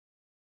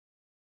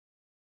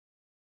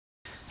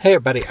Hey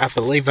everybody, I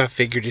believe I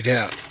figured it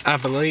out. I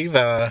believe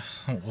I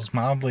was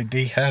mildly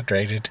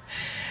dehydrated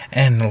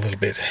and a little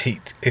bit of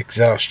heat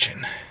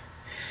exhaustion.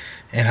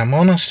 And I'm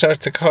gonna start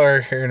the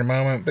car here in a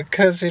moment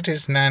because it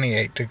is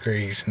 98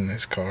 degrees in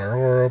this car,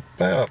 or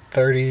about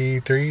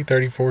 33,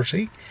 34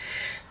 C.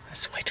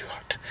 That's way too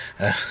hot.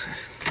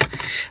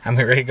 I'm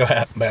ready to go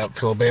out and about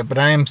for a little bit, but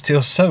I am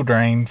still so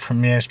drained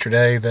from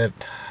yesterday that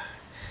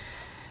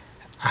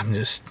I'm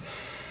just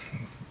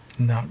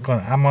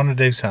I'm gonna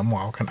do some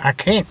walking. I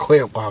can't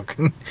quit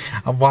walking.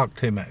 I've walked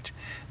too much,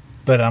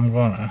 but I'm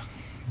gonna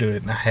do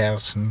it in the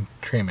house and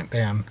trim it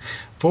down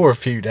for a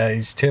few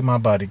days till my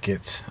body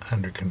gets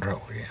under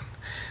control again.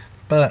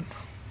 But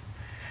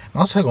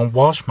I'm also gonna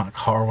wash my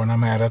car when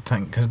I'm out, I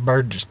think, because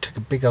Bird just took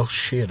a big old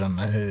shit on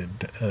the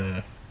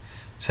hood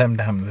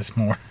sometime this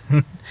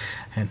morning.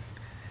 And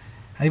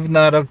even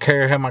though I don't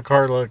care how my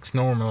car looks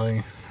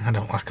normally, I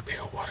don't like a big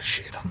old wad of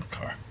shit on the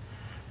car.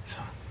 So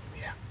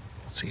yeah,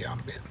 we'll see y'all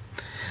in a bit.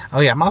 Oh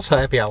yeah, I'm also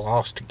happy I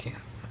lost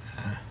again.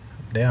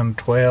 Down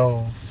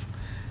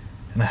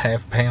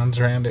 12.5 pounds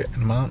around it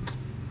in a month.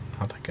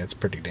 I think that's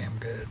pretty damn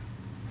good.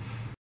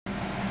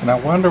 And I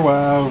wonder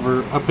why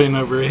I've been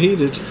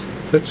overheated.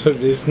 That's what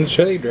it is in the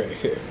shade right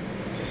here.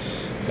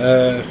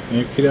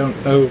 If you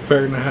don't know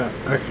Fahrenheit,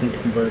 I can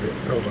convert it.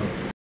 Hold on.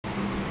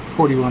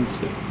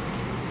 41°C.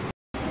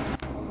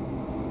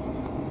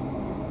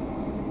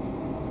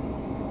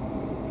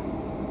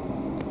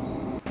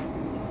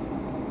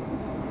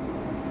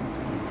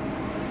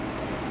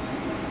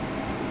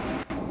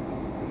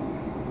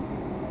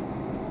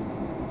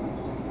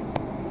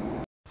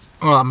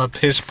 Well, I'm a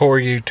piss poor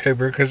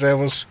YouTuber because that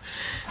was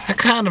a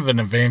kind of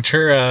an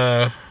adventure.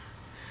 I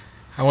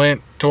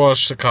went to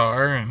wash the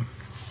car, and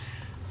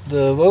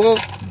the little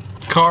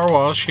car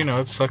wash, you know,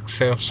 it's like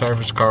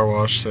self-service car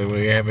wash that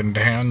we have in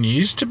town,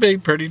 used to be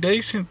pretty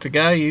decent. The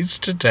guy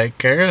used to take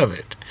care of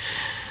it.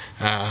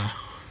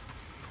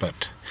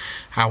 But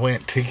I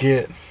went to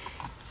get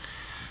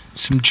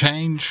some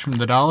change from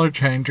the Dollar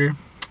Changer.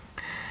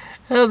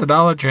 The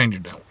Dollar Changer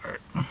don't work.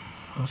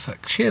 I was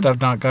like, shit, I've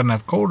not got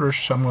enough quarters,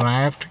 so I'm going to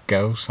have to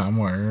go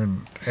somewhere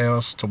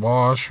else to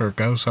wash or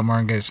go somewhere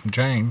and get some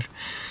change.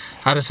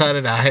 I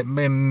decided I hadn't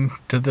been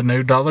to the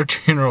new Dollar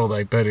General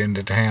they put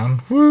into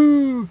town.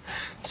 Woo!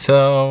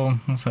 So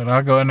I said,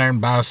 I'll go in there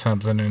and buy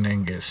something and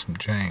then get some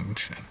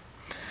change.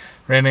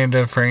 Ran into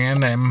a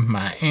friend and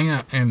my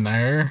aunt in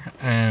there,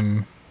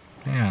 and,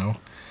 you know,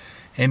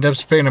 ended up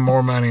spending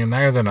more money in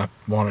there than I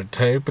wanted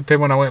to. But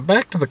then when I went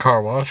back to the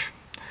car wash,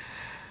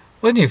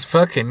 wouldn't you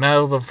fucking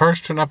know, the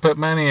first one I put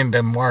money in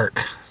didn't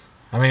work.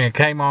 I mean, it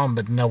came on,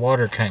 but no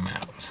water came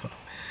out. So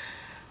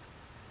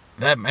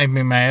that made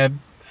me mad.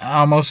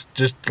 I almost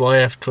just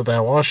left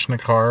without washing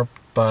the car,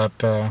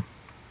 but I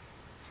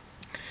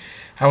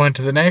went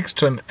to the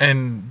next one,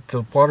 and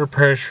the water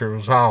pressure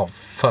was all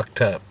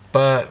fucked up.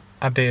 But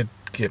I did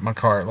get my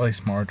car at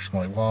least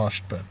marginally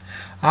washed, but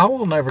I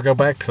will never go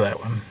back to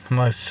that one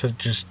unless I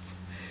just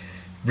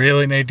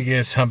really need to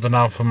get something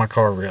off of my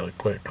car really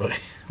quickly.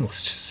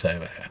 Let's just say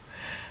that.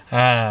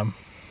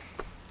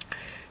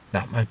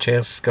 Not much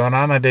else going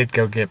on. I did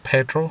go get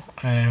petrol,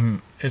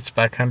 and it's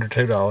back under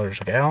 $2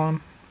 a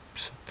gallon,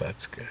 so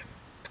that's good.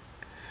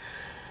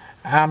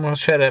 I'm gonna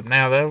shut up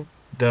now though.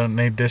 Don't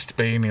need this to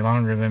be any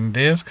longer than it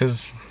is,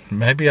 because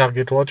maybe I'll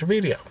get to watch a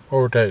video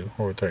or two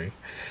or three.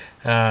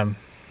 I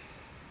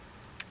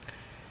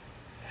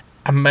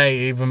may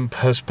even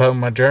postpone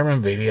my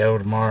German video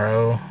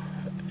tomorrow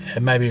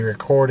and maybe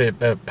record it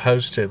but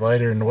post it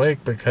later in the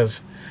week,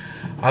 because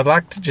I'd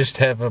like to just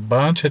have a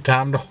bunch of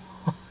time to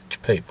watch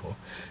people,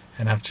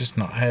 and I've just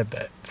not had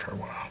that for a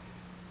while.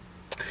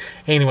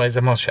 Anyways,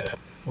 I'm gonna shut up.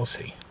 We'll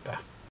see. Bye.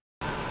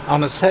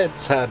 On a sad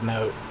side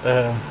note,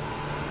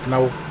 an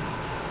old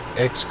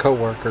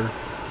ex-co-worker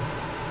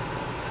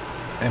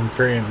and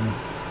friend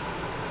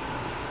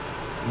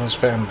was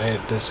found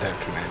dead this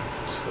afternoon,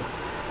 so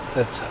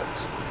that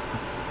sucks.